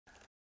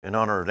In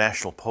honor of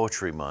National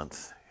Poetry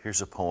Month,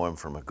 here's a poem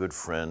from a good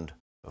friend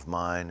of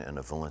mine and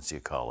of Valencia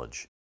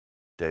College,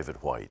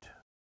 David Whyte.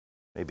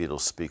 Maybe it'll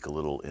speak a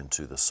little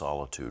into the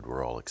solitude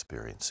we're all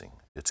experiencing.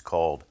 It's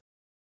called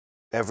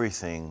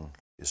Everything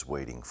is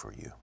Waiting for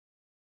You.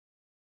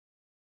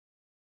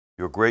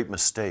 Your great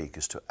mistake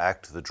is to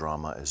act the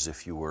drama as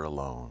if you were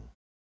alone,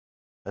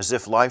 as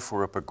if life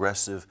were a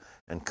progressive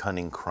and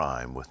cunning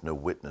crime with no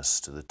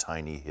witness to the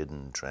tiny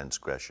hidden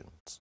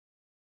transgressions.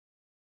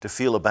 To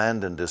feel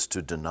abandoned is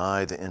to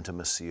deny the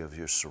intimacy of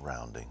your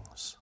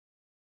surroundings.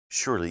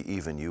 Surely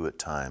even you at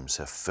times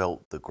have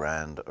felt the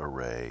grand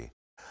array,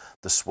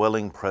 the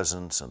swelling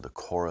presence and the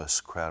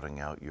chorus crowding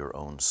out your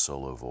own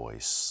solo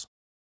voice.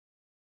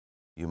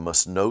 You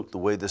must note the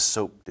way the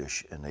soap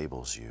dish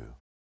enables you,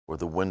 or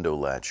the window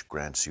latch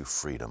grants you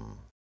freedom.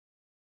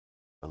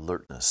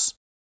 Alertness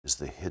is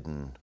the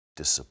hidden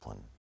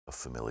discipline of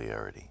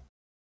familiarity.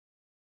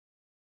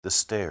 The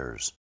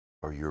stairs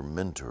are your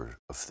mentor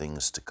of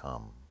things to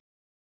come.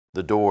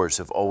 The doors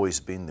have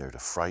always been there to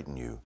frighten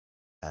you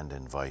and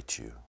invite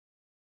you,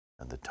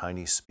 and the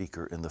tiny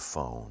speaker in the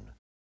phone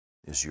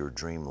is your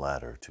dream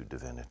ladder to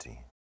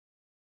divinity.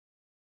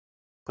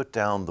 Put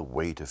down the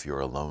weight of your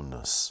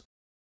aloneness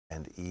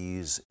and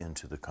ease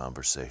into the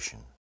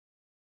conversation.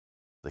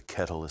 The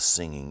kettle is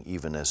singing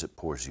even as it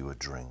pours you a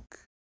drink.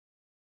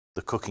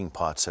 The cooking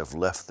pots have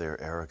left their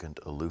arrogant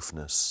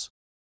aloofness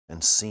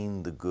and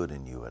seen the good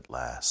in you at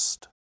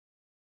last.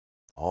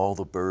 All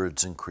the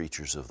birds and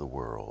creatures of the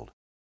world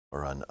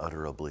are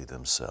unutterably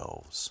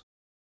themselves.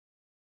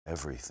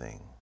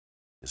 Everything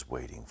is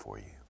waiting for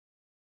you.